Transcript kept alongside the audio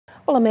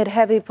Well, amid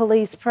heavy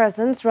police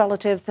presence,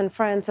 relatives and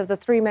friends of the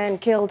three men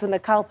killed in the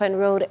Cowpen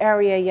Road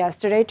area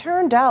yesterday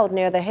turned out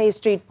near the Hay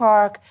Street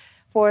Park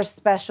for a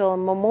special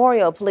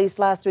memorial. Police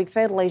last week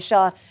fatally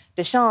shot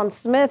Deshaun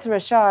Smith,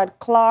 Richard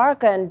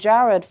Clark, and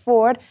Jared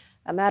Ford,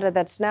 a matter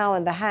that's now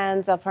in the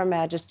hands of Her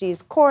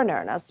Majesty's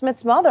coroner. Now,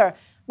 Smith's mother,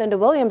 Linda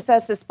Williams,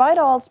 says despite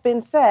all's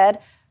been said,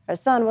 her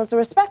son was a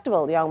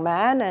respectable young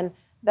man and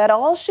that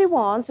all she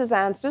wants is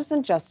answers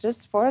and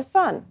justice for her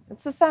son.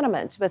 It's a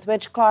sentiment with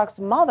which Clark's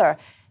mother,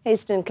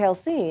 Hasten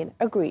Kelsine,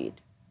 agreed.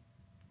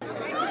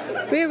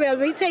 We will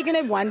be taking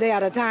it one day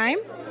at a time.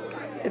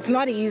 It's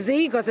not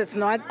easy because it's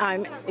not,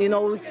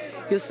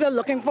 you're still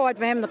looking forward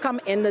for him to come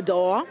in the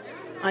door.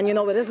 And,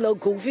 with his little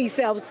goofy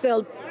self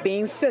still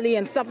being silly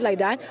and stuff like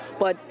that.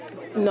 But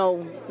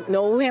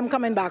no him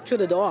coming back through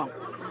the door.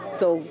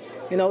 So,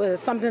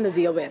 it's something to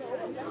deal with.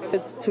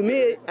 To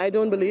me, I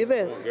don't believe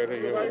it.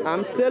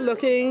 I'm still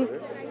looking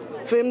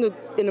for him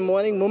in the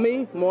morning,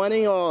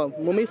 mummy or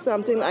mummy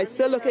something. I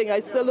still looking. I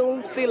still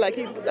don't feel like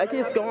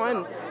he's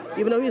gone.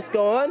 Even though he's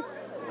gone,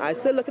 I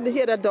still looking to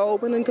hear that door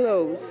open and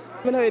close. I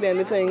haven't heard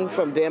anything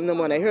from them no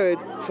more. I heard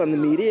from the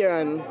media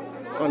and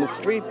on the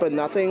street, but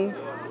nothing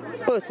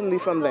personally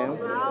from them.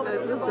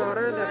 Is his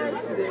daughter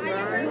that he did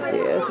marry?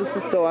 Yes, this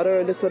is his daughter,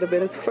 and this would have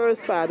been his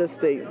first Father's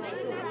Day.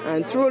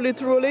 And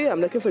truly,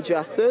 I'm looking for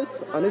justice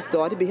on his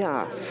daughter's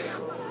behalf.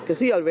 Because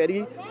he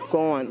already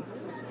gone,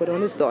 but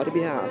on his daughter's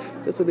behalf.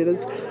 This will be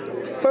his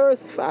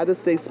first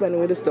Father's Day spending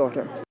with his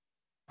daughter.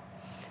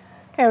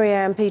 Area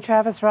MP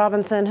Travis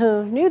Robinson,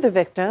 who knew the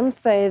victims,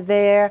 says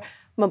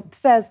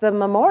the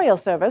memorial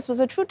service was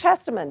a true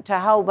testament to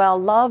how well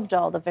loved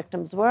all the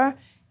victims were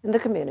in the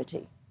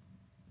community.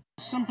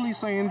 Simply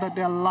saying that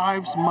their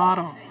lives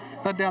matter,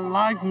 that their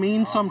life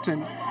means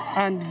something.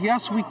 And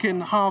yes, we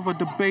can have a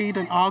debate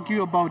and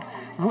argue about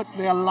what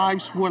their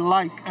lives were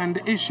like and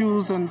the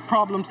issues and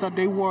problems that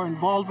they were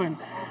involved in.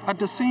 At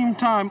the same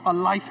time, a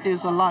life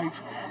is a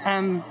life.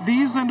 And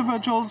these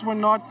individuals were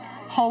not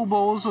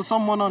hobos or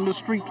someone on the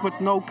street with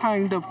no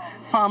kind of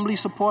family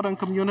support and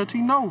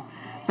community. No,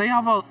 they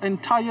have an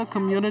entire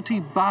community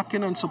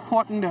backing and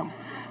supporting them.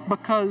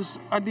 Because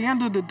at the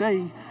end of the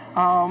day,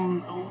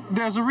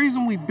 there's a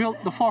reason we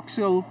built the Fox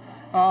Hill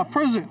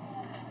prison.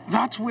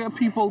 That's where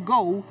people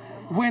go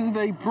when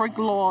they break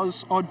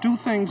laws or do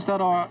things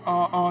that are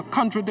a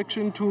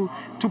contradiction to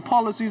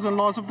policies and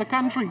laws of the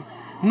country.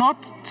 Not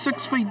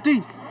 6 feet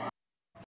deep,